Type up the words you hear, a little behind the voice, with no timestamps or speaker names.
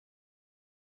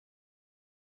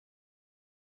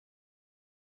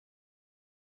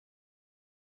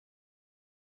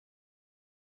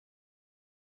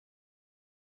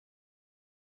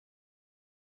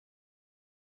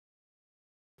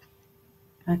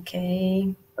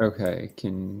Okay. Okay,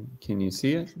 can you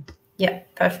see it? Yeah,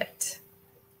 perfect.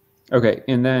 Okay,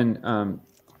 and then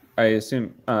I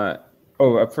assume, I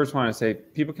first want to say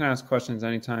people can ask questions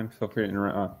anytime. Feel free to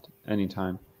interrupt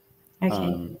anytime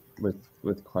Okay.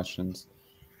 with questions.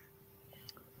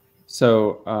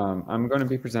 So I'm going to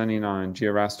be presenting on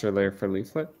GeoRaster Layer for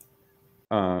Leaflet,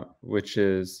 which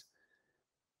is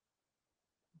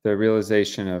the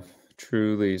realization of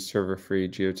truly server-free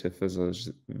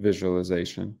GeoTIFF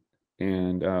visualization.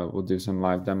 And we'll do some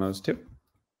live demos too.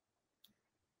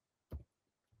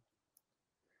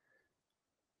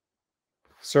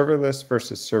 Serverless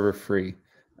versus server-free.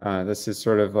 This is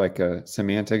sort of like a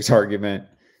semantics argument.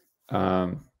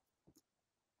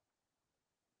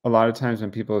 A lot of times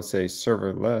when people say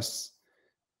serverless,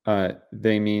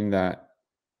 they mean that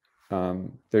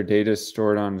their data is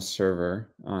stored on a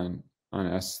server on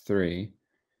S3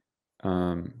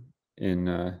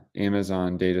 in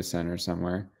Amazon data center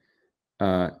somewhere,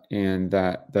 and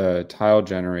that the tile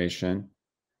generation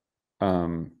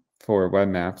for web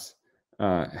maps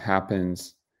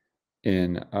happens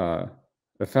in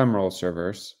ephemeral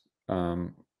servers,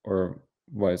 or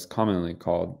what is commonly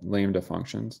called lambda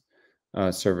functions,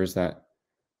 servers that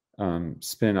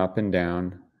spin up and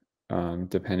down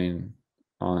depending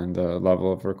on the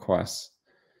level of requests.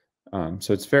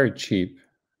 So it's very cheap,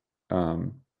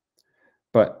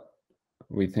 but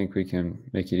we think we can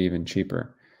make it even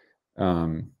cheaper.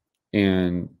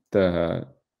 And the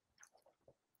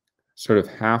sort of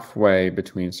halfway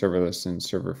between serverless and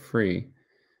server-free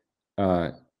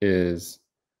is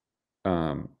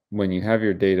when you have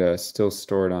your data still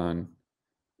stored on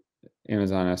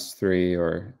Amazon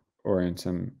S3 or in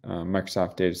some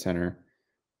Microsoft data center,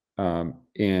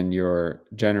 and your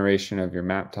generation of your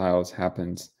map tiles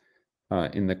happens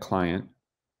in the client.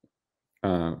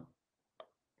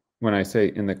 When I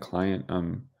say in the client,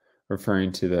 I'm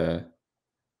referring to the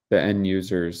end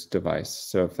user's device.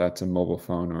 So if that's a mobile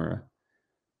phone or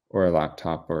a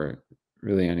laptop or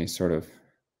really any sort of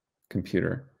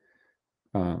computer.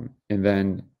 And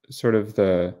then sort of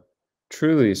the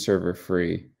truly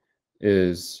server-free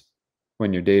is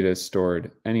when your data is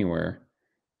stored anywhere.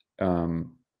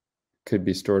 Could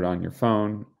be stored on your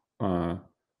phone or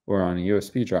on a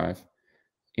USB drive.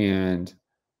 And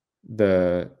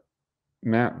the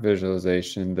map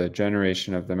visualization, the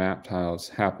generation of the map tiles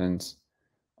happens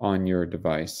on your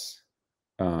device.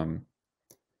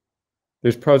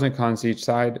 There's pros and cons to each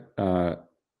side.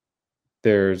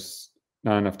 There's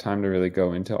not enough time to really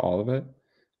go into all of it,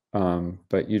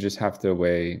 but you just have to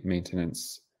weigh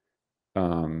maintenance,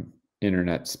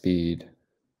 internet speed,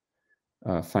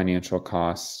 financial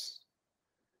costs,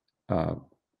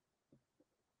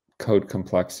 code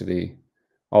complexity.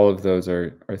 All of those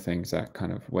are things that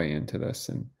kind of weigh into this.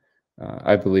 And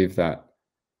I believe that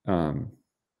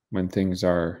when things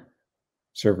are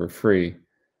server free,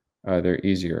 they're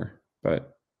easier.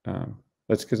 But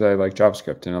that's because I like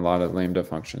JavaScript, and a lot of lambda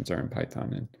functions are in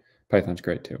Python, and Python's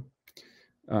great too.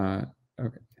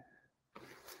 Okay.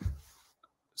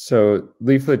 So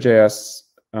Leaflet.js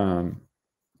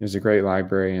is a great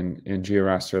library, and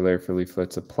GeoRaster Layer for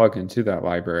Leaflet's a plugin to that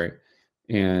library.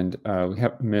 And we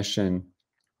have a mission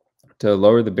to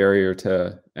lower the barrier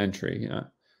to entry,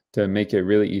 to make it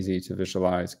really easy to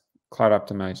visualize cloud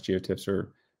optimized GeoTIFFs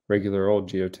or regular old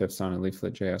GeoTIFFs on a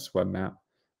Leaflet.js web map.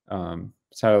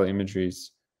 Satellite imagery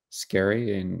is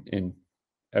scary, and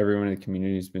everyone in the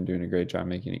community has been doing a great job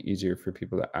making it easier for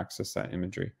people to access that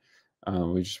imagery.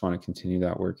 We just want to continue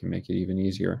that work and make it even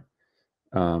easier.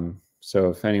 So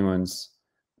if anyone's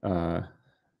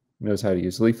knows how to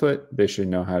use Leaflet, they should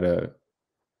know how to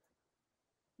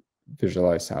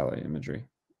visualize satellite imagery.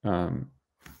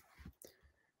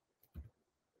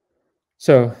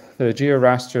 So the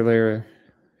GeoRaster Layer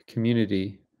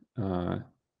community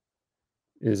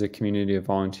is a community of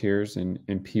volunteers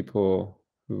and people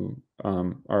who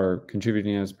are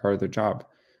contributing as part of their job.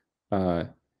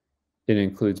 It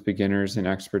includes beginners and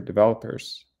expert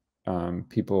developers,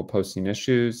 people posting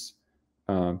issues,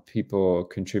 people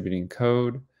contributing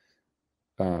code.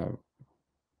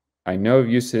 I know of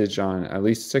usage on at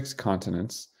least 6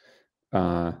 continents.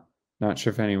 Not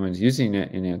sure if anyone's using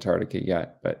it in Antarctica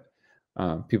yet, but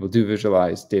people do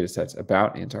visualize data sets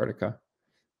about Antarctica.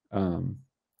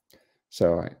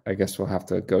 So I guess we'll have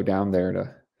to go down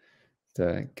there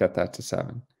to get that to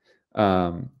 7.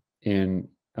 And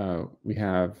we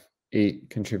have 8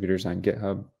 contributors on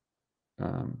GitHub.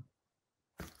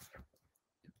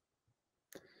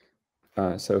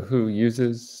 So who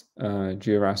uses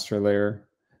GeoRaster Layer?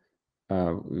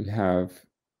 We have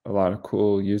a lot of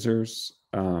cool users.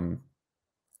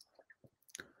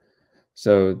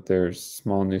 So there's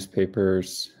small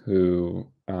newspapers who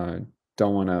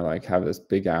don't want to like have this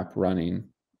big app running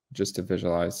just to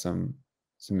visualize some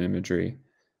imagery,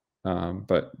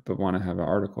 but want to have an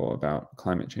article about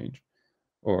climate change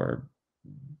or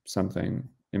something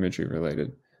imagery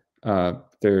related.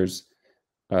 There's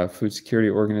food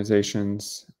security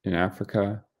organizations in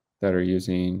Africa that are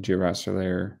using GeoRaster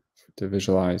Layer to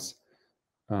visualize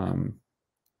the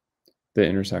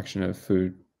intersection of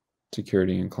food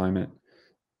security and climate.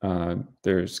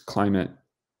 There's climate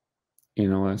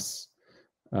analysts.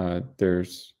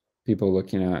 There's people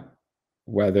looking at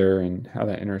weather and how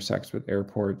that intersects with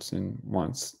airports and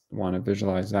want to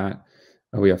visualize that.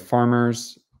 We have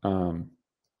farmers, people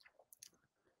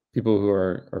who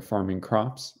are farming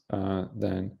crops,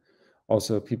 then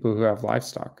also people who have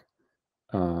livestock,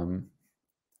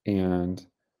 and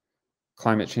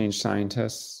climate change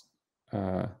scientists,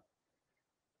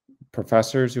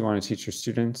 professors who want to teach their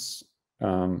students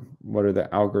what are the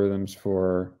algorithms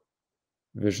for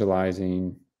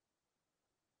visualizing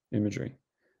imagery,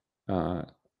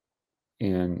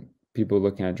 and people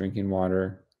looking at drinking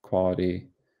water quality,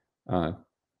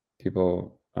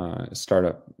 people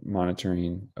startup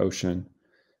monitoring ocean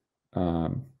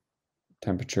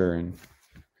temperature and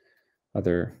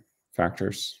other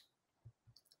factors.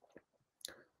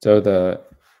 So the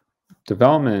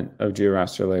development of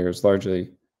GeoRaster Layer is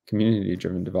largely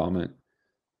community-driven development,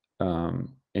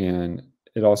 and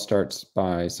it all starts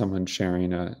by someone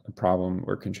sharing a problem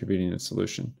or contributing a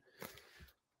solution.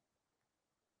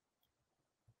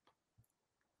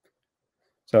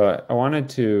 So I wanted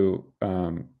to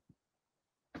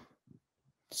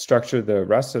structure the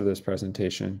rest of this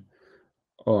presentation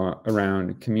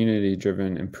around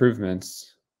community-driven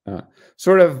improvements,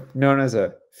 sort of known as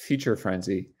a feature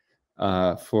frenzy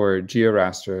for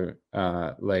GeoRaster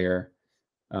Layer,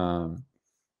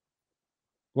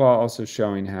 while also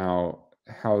showing how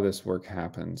this work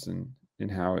happens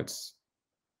and how it's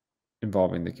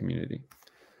involving the community.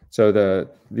 So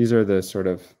these are the sort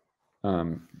of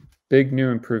big new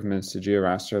improvements to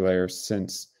GeoRaster Layer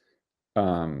since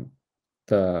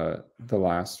the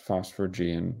last FOSS4G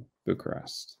in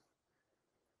Bucharest.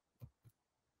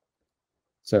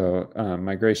 So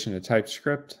migration to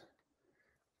TypeScript.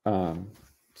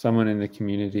 Someone in the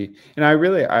community, and I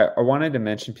wanted to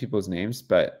mention people's names,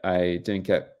 but I didn't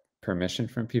get permission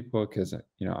from people because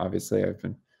obviously I've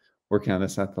been working on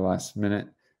this at the last minute.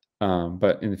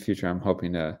 But in the future, I'm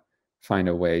hoping to find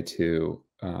a way to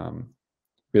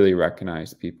really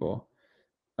recognize people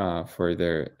for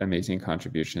their amazing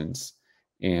contributions.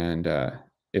 And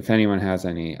if anyone has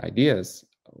any ideas,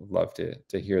 I would love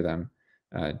to hear them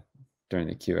during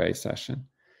the QA session.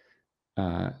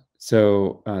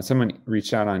 So someone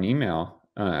reached out on email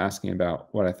asking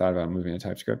about what I thought about moving to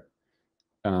TypeScript.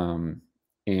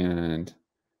 And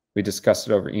we discussed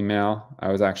it over email.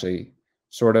 I was actually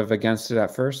sort of against it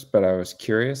at first, but I was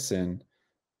curious, and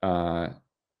I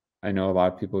know a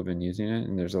lot of people have been using it,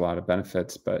 and there's a lot of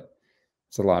benefits, but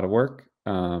it's a lot of work.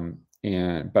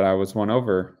 But I was won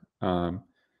over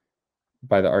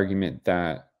by the argument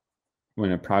that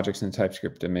when a project's in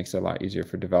TypeScript, it makes it a lot easier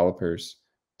for developers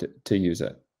to use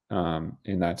it.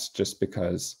 And that's just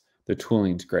because the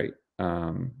tooling's great.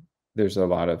 There's a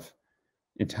lot of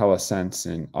IntelliSense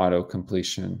and auto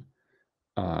completion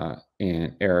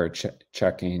and error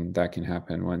checking that can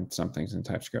happen when something's in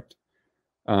TypeScript.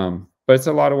 But it's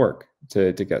a lot of work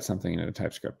to get something into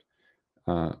TypeScript,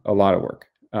 a lot of work.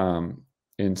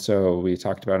 And so we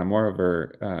talked about it more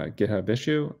over GitHub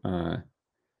issue.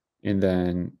 And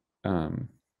then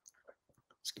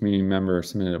this community member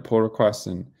submitted a pull request,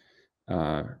 and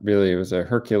really it was a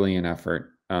Herculean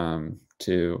effort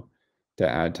to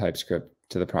add TypeScript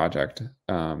to the project.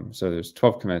 So there's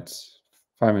 12 commits,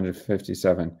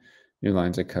 557 new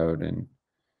lines of code, and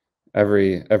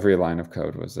every line of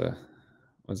code was a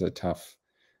tough.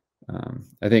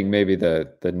 I think maybe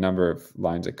the number of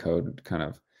lines of code kind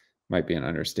of might be an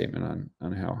understatement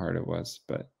on how hard it was,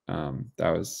 but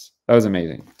that was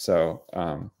amazing. So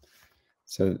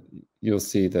so you'll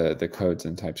see the codes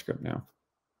in TypeScript now.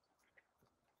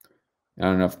 I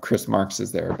don't know if Chris Marks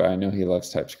is there, but I know he loves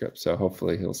TypeScript, so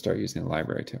hopefully he'll start using the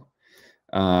library too.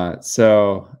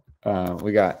 So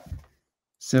we got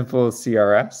simple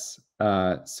CRS.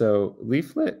 So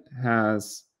Leaflet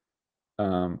has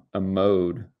a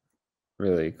mode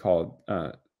really called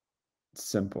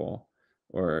simple,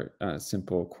 or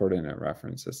simple coordinate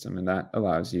reference system, and that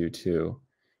allows you to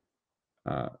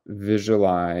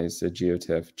visualize a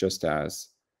GeoTIFF just as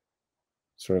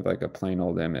sort of like a plain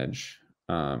old image.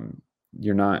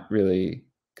 You're not really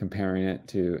comparing it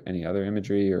to any other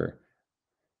imagery or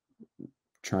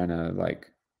trying to like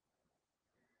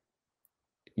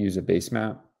use a base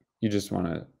map. You just want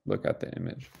to look at the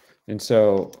image. And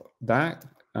so that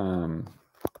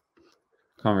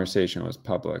conversation was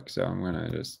public. So I'm going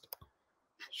to just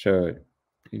show an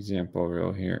example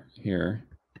real here.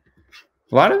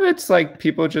 A lot of it's like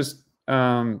people just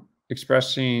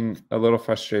expressing a little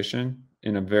frustration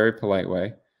in a very polite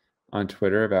way on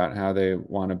Twitter about how they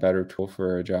want a better tool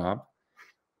for a job.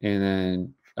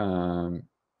 And then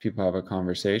people have a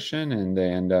conversation and they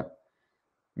end up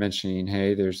mentioning,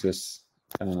 hey, there's this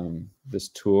this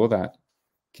tool that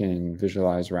can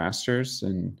visualize rasters,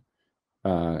 and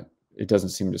it doesn't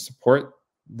seem to support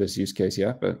this use case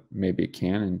yet, but maybe it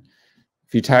can. And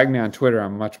if you tag me on Twitter,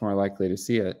 I'm much more likely to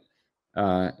see it.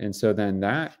 And so then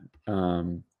that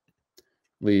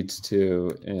leads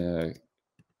to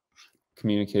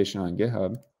communication on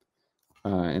GitHub,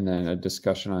 and then a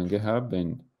discussion on GitHub.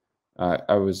 And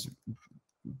I was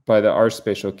by the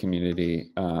RSpatial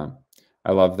community.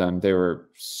 I love them. They were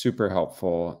super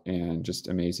helpful and just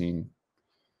amazing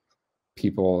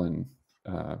people, and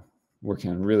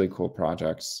working on really cool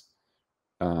projects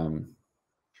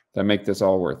that make this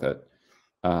all worth it.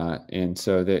 And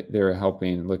so they were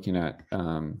helping, looking at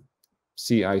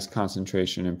sea ice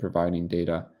concentration and providing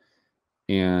data.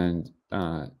 And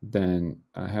then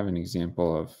I have an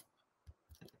example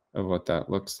of what that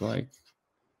looks like.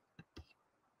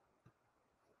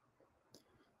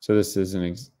 So this is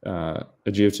a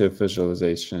GeoTIFF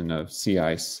visualization of sea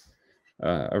ice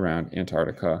around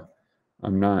Antarctica.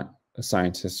 I'm not a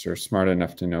scientist or smart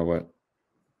enough to know what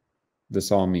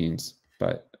this all means,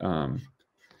 but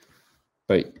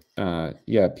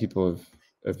yeah, people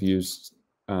have used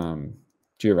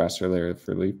GeoRaster Layer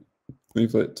for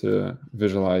Leaflet to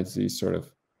visualize these sort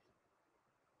of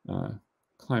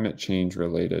climate change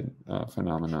related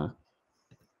phenomena.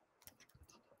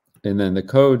 And then the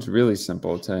code's really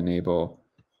simple to enable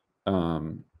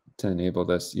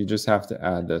this. You just have to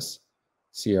add this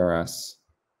CRS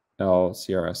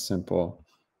simple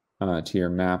to your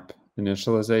map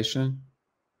initialization,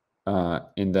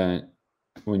 and then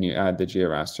when you add the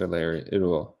GeoRaster layer, it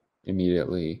will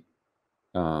immediately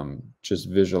just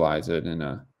visualize it in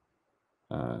a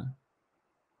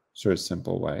sort of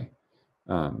simple way.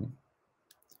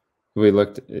 We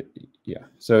looked at, yeah,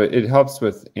 so it helps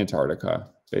with Antarctica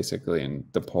basically, and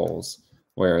the poles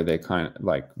where they kind of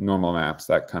like normal maps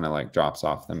that kind of like drops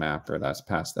off the map, or that's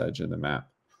past the edge of the map.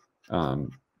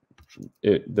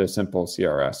 The simple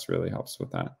CRS really helps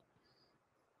with that.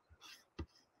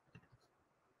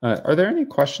 Are there any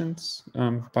questions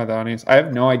by the audience? I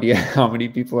have no idea how many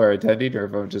people are attending, or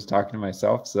if I'm just talking to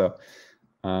myself. So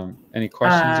any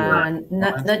questions?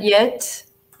 Not yet.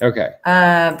 Okay.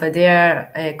 But they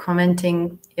are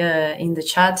commenting in the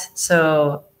chat.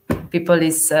 So people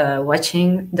is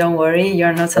watching. Don't worry,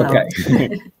 you're not alone.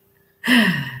 Okay.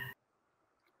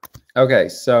 Okay,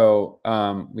 so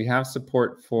we have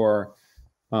support for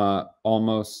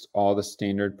almost all the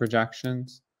standard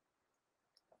projections.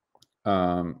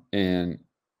 And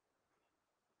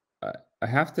I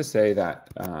have to say that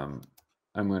I'm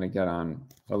going to get on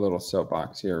a little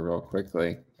soapbox here real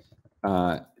quickly.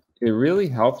 It really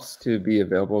helps to be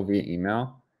available via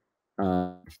email.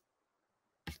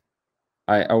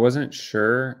 I wasn't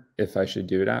sure if I should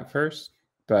do it at first,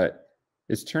 but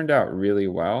it's turned out really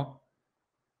well.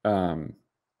 I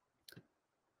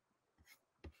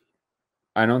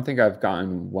don't think I've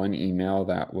gotten one email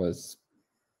that was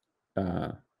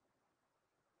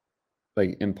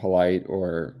like impolite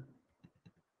or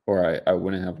I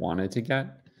wouldn't have wanted to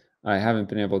get. I haven't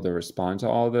been able to respond to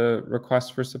all the requests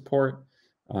for support,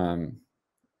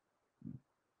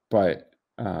 but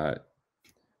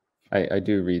I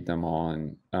do read them all,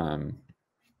 and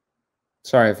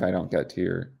sorry if I don't get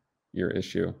to your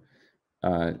issue.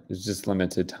 It's just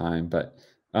limited time, but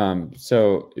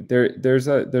so there's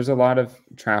a lot of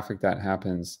traffic that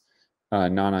happens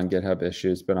not on GitHub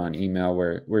issues, but on email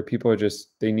where people are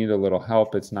just, they need a little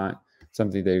help. It's not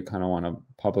something they kind of want to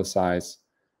publicize,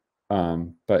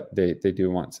 but they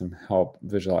do want some help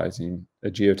visualizing a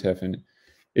GeoTIFF, and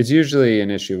it's usually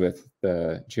an issue with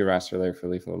the GeoRaster Layer for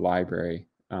Leaflet library,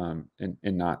 and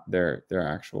not their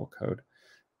actual code.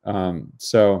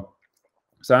 So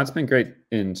that's been great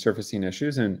in surfacing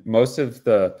issues, and most of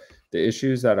the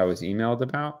issues that I was emailed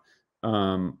about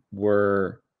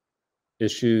were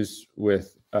issues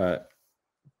with a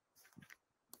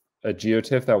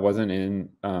GeoTIFF that wasn't in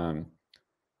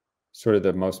sort of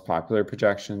the most popular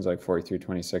projections like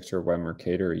 4326 or Web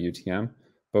Mercator or UTM,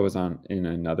 but was in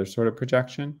another sort of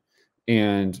projection.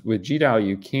 And with GDAL,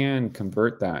 you can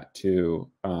convert that to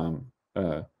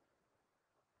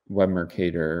Web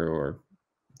Mercator or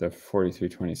the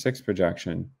 4326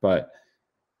 projection, but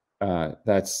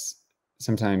that's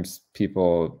sometimes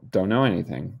people don't know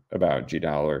anything about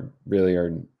GDAL or really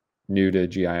are new to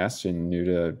GIS and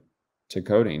new to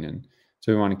coding. And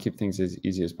so we want to keep things as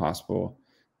easy as possible.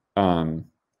 And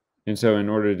so in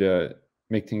order to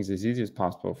make things as easy as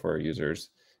possible for our users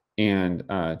and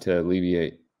to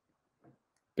alleviate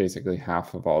basically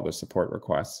half of all the support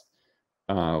requests,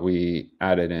 we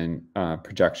added in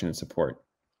projection support.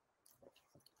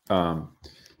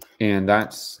 And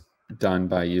that's done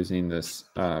by using this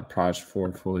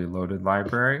Proj4 fully loaded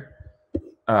library,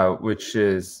 which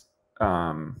is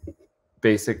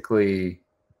basically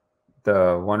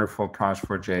the wonderful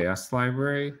Proj4JS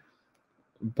library,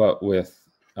 but with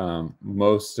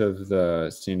most of the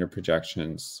standard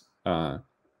projections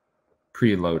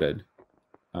preloaded.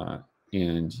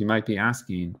 And you might be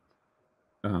asking,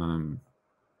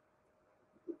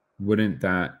 wouldn't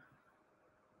that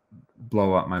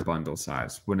blow up my bundle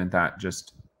size? Wouldn't that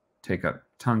just take up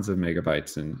tons of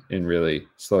megabytes and really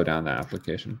slow down the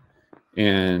application?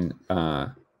 And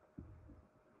the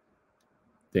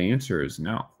answer is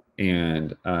no.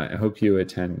 And I hope you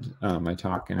attend my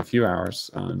talk in a few hours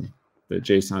on the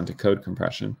JSON to code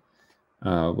compression,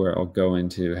 where I'll go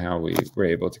into how we were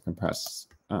able to compress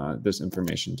this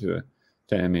information to a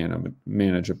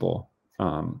manageable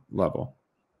level.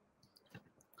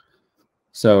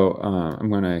 So I'm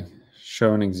going to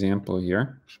show an example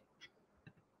here.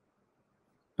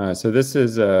 So this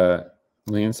is a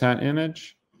Landsat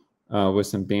image with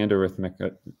some band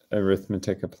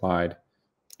arithmetic applied,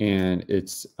 and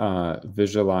it's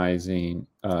visualizing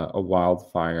a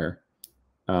wildfire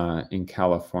in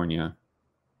California,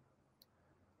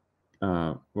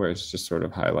 where it's just sort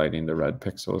of highlighting the red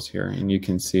pixels here, and you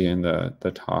can see in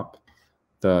the top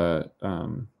the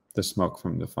smoke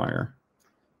from the fire.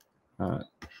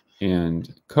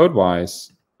 And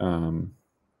code-wise,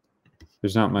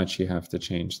 there's not much you have to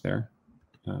change there.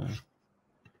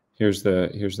 Here's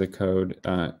the code.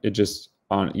 It just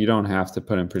you don't have to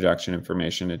put in projection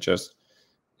information.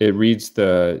 It reads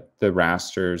the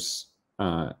rasters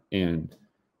and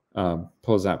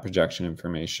pulls out projection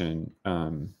information.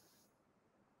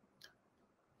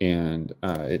 And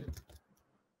it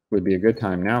would be a good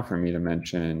time now for me to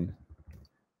mention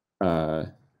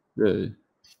the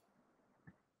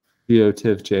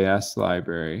GeoTIFF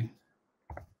library,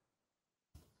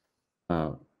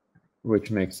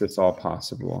 which makes this all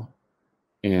possible.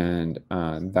 And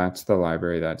that's the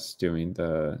library that's doing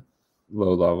the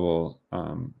low-level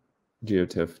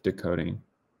GeoTIFF decoding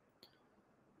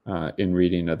in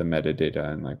reading of the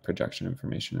metadata and like projection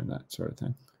information and that sort of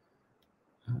thing.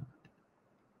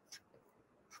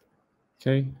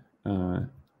 Okay.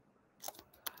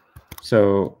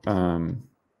 So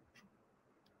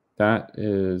that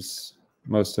is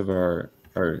most of our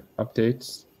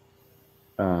updates.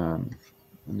 Let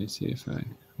me see if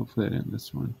hopefully I didn't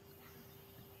miss one.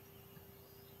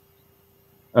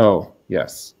 Oh,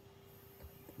 yes.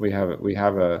 We have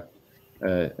a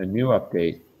new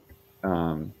update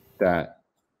that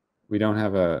we don't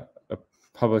have a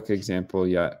public example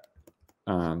yet,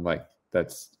 like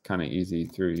that's kind of easy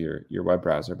through your web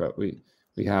browser, but we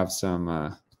have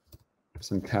some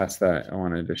tests that I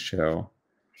wanted to show.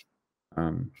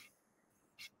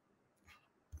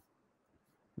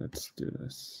 Let's do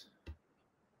this.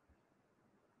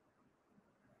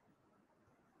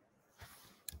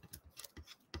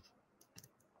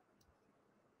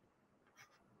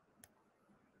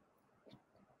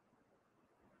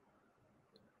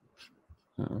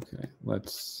 Okay,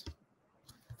 let's.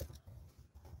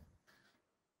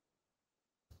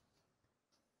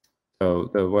 So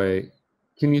the way,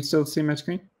 can you still see my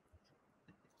screen?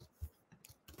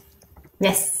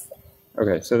 Yes.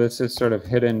 Okay, so this is sort of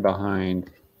hidden behind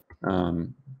a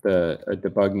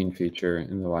debugging feature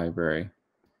in the library,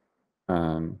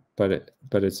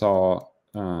 but it's all.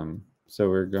 So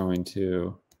we're going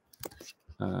to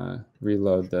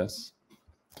reload this.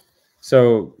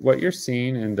 So what you're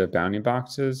seeing in the bounding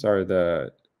boxes are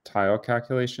the tile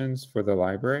calculations for the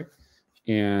library,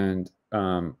 and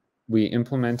we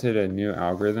implemented a new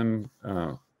algorithm.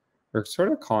 We're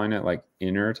sort of calling it like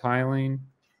inner tiling,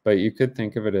 but you could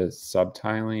think of it as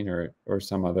subtiling or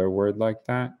some other word like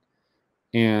that.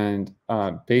 And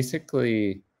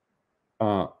basically,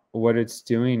 what it's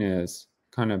doing is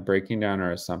kind of breaking down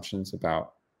our assumptions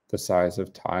about the size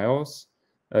of tiles.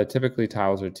 Typically,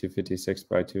 tiles are 256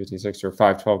 by 256 or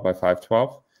 512 by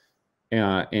 512,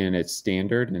 and it's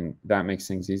standard, and that makes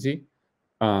things easy.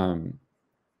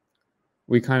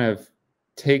 We kind of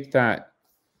take the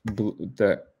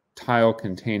tile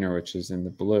container, which is in the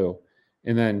blue,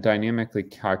 and then dynamically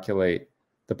calculate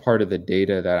the part of the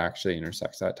data that actually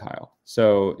intersects that tile.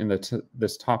 So in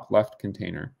this top left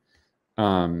container,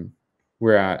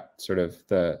 we're at sort of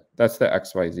that's the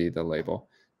XYZ, the label.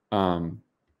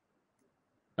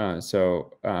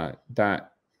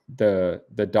 That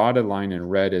the dotted line in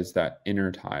red is that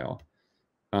inner tile.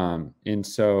 And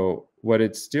so what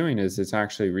it's doing is it's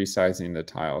actually resizing the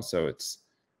tile. So it's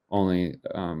only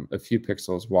a few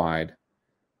pixels wide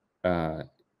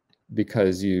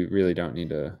because you really don't need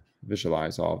to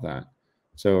visualize all of that.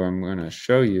 So I'm going to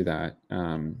show you that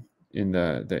in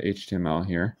the HTML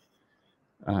here.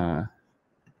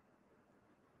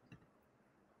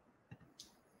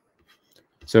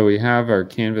 So we have our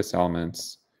canvas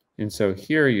elements. And so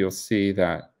here you'll see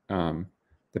that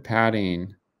the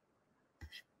padding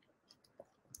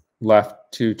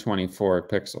left 224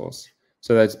 pixels.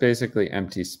 So that's basically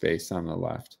empty space on the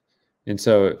left. And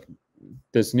so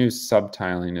this new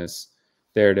subtiling is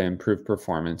there to improve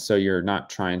performance. So you're not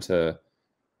trying to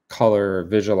color or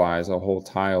visualize a whole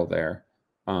tile there.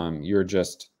 You're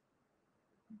just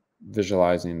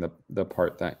visualizing the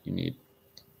part that you need.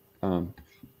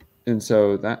 And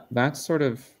so that's sort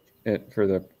of it for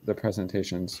the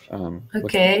presentations.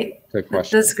 Okay,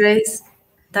 that's great.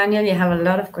 Daniel, you have a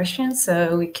lot of questions,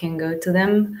 so we can go to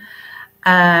them.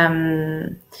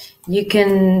 You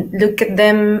can look at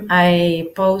them. I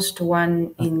post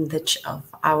one in of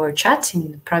our chat,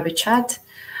 in the private chat.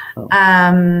 Oh.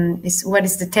 What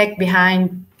is the tech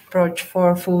behind Approach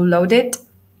 4 full loaded?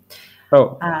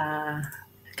 Oh.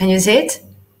 Can you see it?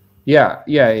 Yeah.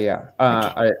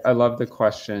 Okay. I love the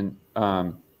question.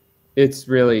 It's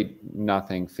really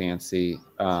nothing fancy.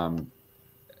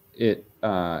 It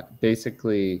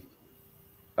basically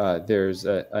there's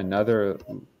another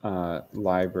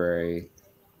library.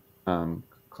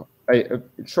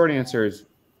 Short answer is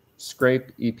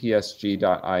scrape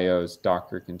epsg.io's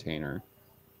Docker container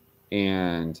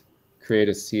and create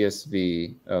a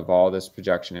CSV of all this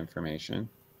projection information,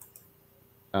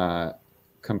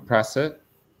 compress it,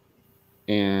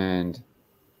 and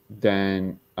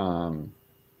then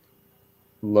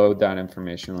load that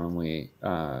information when we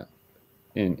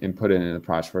and put it in the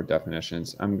project for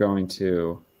definitions. I'm going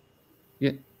to,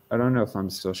 I don't know if I'm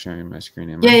still sharing my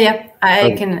screen.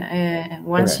 I can,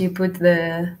 once you put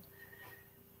the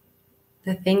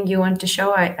thing you want to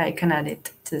show, I can add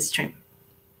it to the stream.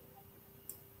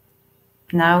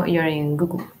 Now you're in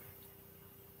Google.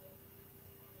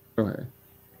 Okay.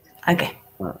 Okay.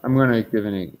 I'm going to give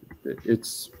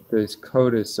this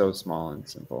code is so small and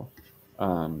simple.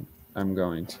 I'm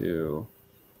going to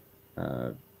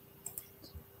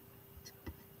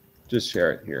just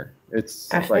share it here. It's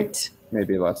perfect. Like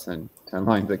maybe less than 10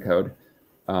 lines of code,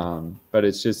 but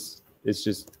it's just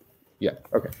yeah,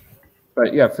 okay.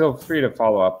 But yeah, feel free to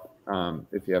follow up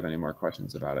if you have any more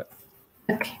questions about it.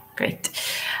 Okay, great.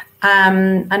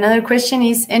 Another question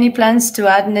is, any plans to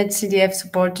add NetCDF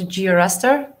support to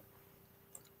GeoRaster?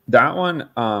 That one,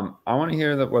 I want to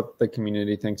hear what the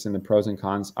community thinks and the pros and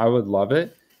cons. I would love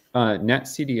it.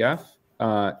 NetCDF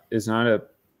is not a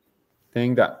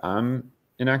thing that I'm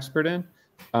an expert in.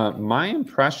 My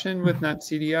impression with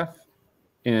NetCDF,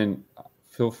 and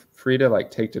feel free to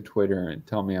like take to Twitter and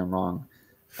tell me I'm wrong,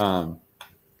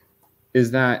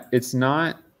 is that it's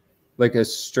not like a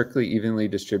strictly evenly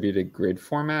distributed grid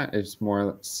format. It's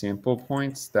more sample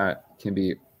points that can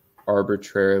be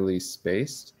arbitrarily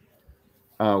spaced,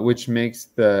 which makes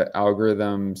the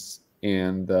algorithms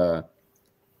and the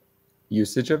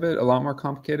usage of it a lot more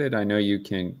complicated. I know you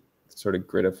can sort of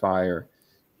gridify or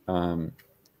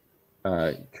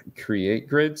create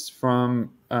grids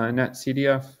from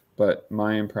NetCDF, but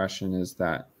my impression is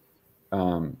that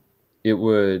it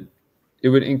would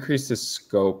increase the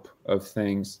scope of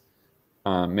things,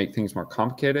 make things more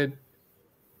complicated.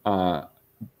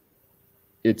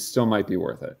 It still might be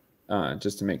worth it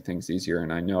just to make things easier.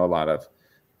 And I know a lot of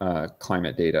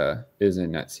climate data is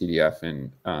in NetCDF,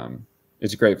 and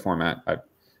it's a great format.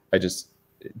 I just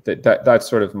that's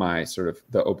sort of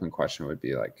the open question would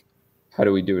be like, how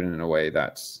do we do it in a way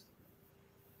that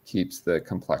keeps the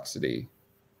complexity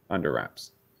under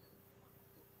wraps?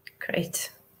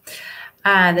 Great.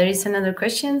 There is another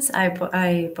question.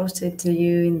 I posted to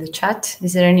you in the chat.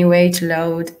 Is there any way to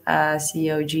load a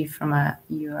COG from a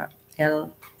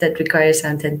URL that requires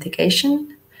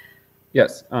authentication?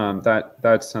 Yes,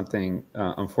 that's something,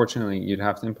 unfortunately, you'd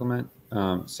have to implement.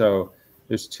 So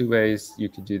there's two ways you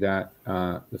could do that.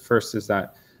 The first is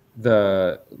that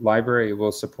the library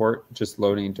will support just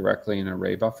loading directly an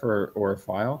array buffer or a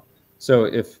file. So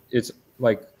if it's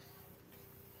like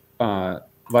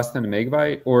less than a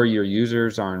megabyte, or your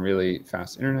users are on really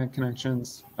fast internet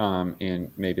connections,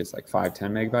 and maybe it's like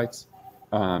 5-10 megabytes,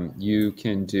 you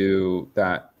can do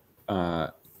that,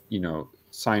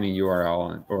 sign a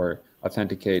URL or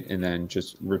authenticate, and then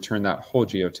just return that whole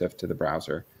GeoTIFF to the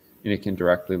browser. And it can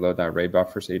directly load that array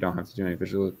buffer, so you don't have to do any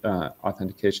visual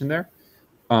authentication there.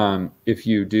 If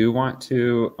you do want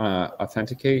to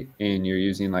authenticate and you're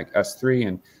using like S3,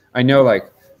 and I know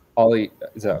like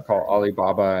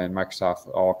Alibaba and Microsoft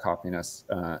all copying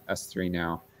S3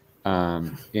 now.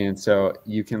 And so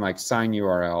you can like sign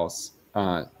URLs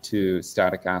to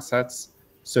static assets.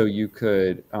 So you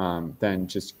could then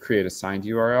just create a signed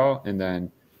URL, and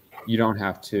then you don't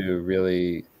have to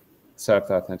really set up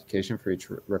the authentication for each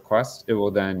request. It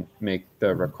will then make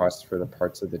the request for the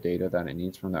parts of the data that it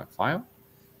needs from that file.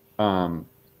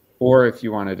 Or if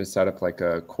you wanted to set up like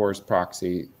a CORS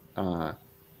proxy,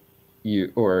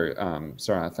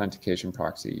 authentication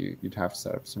proxy, you'd have to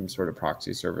set up some sort of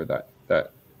proxy server that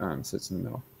sits in the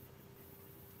middle.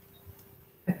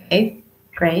 Okay,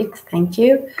 great, thank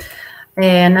you.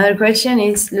 Another question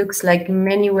is, looks like in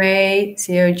many ways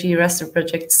GeoRaster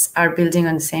projects are building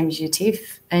on the same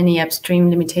GeoTIFF. Any upstream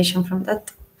limitation from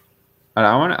that?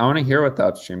 I want to hear what the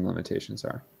upstream limitations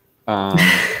are.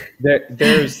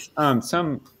 There's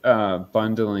some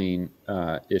bundling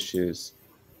issues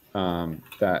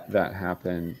that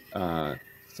happen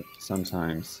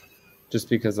sometimes, just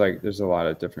because like there's a lot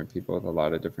of different people with a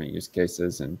lot of different use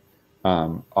cases, and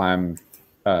I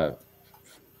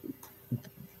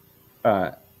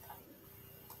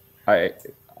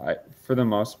for the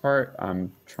most part,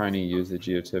 I'm trying to use the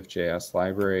GeoTIFF.js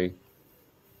library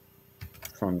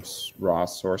from raw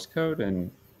source code,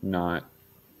 and not.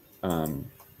 I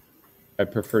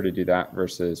prefer to do that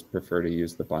versus prefer to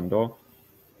use the bundle,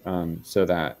 so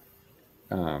that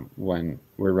when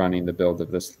we're running the build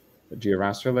of this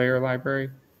GeoRaster Layer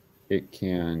library, it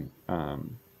can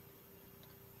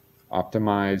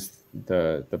optimize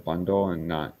the bundle and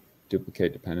not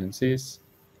duplicate dependencies.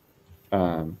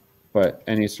 But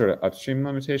any sort of upstream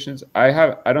limitations,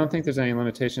 I don't think there's any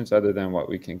limitations other than what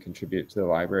we can contribute to the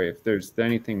library. If there's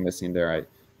anything missing there,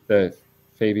 the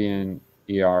Fabian,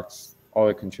 Eox, all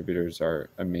the contributors are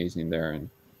amazing there and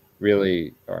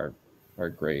really are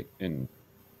great. And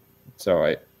so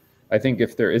I think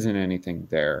if there isn't anything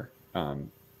there,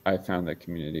 I found the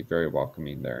community very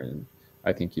welcoming there, and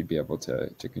I think you'd be able to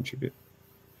contribute.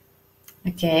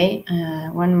 Okay,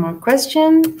 one more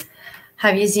question.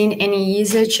 Have you seen any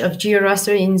usage of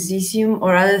GeoRaster in Cesium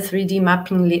or other 3D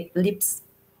mapping libs?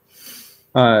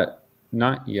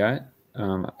 Not yet.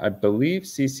 I believe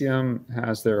Cesium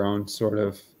has their own sort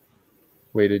of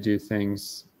way to do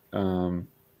things. With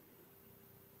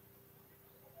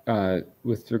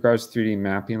regards to 3D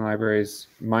mapping libraries,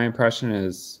 my impression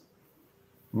is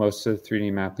most of the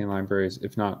 3D mapping libraries,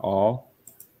 if not all,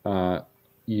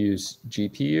 use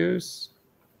GPUs.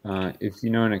 If you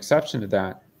know an exception to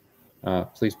that,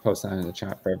 please post that in the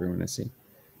chat for everyone to see.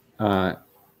 And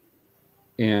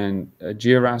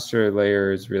GeoRaster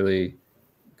Layer is really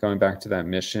going back to that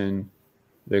mission.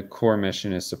 The core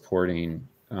mission is supporting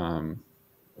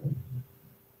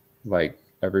like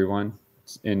everyone,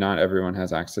 and not everyone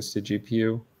has access to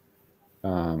GPU.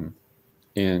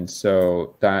 And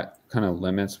so that kind of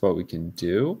limits what we can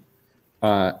do.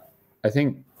 I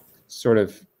think sort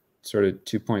of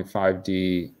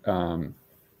 2.5D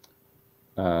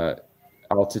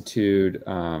altitude,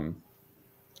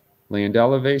 land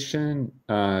elevation,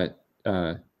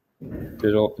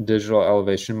 digital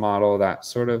elevation model, that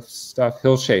sort of stuff.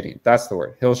 Hill shading, that's the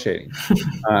word, hill shading.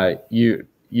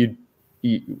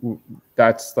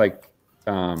 That's like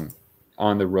on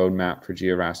the roadmap for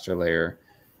GeoRaster Layer.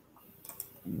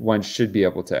 One should be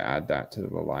able to add that to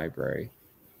the library,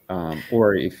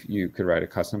 or if you could write a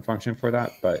custom function for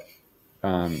that. But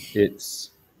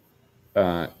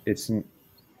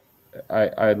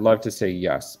I'd love to say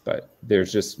yes, but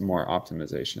there's just more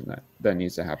optimization that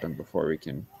needs to happen before we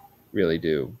can really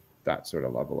do that sort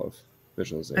of level of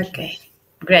visualization. Okay,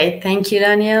 great. Thank you,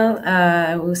 Daniel.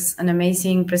 It was an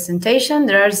amazing presentation.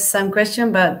 There are some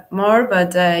questions, but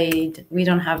we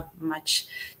don't have much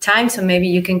time, so maybe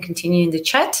you can continue in the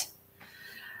chat.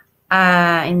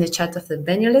 In the chat of the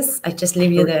venue list. I just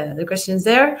leave you the questions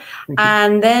there.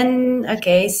 And then,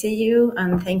 okay, see you,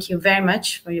 and thank you very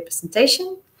much for your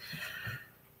presentation.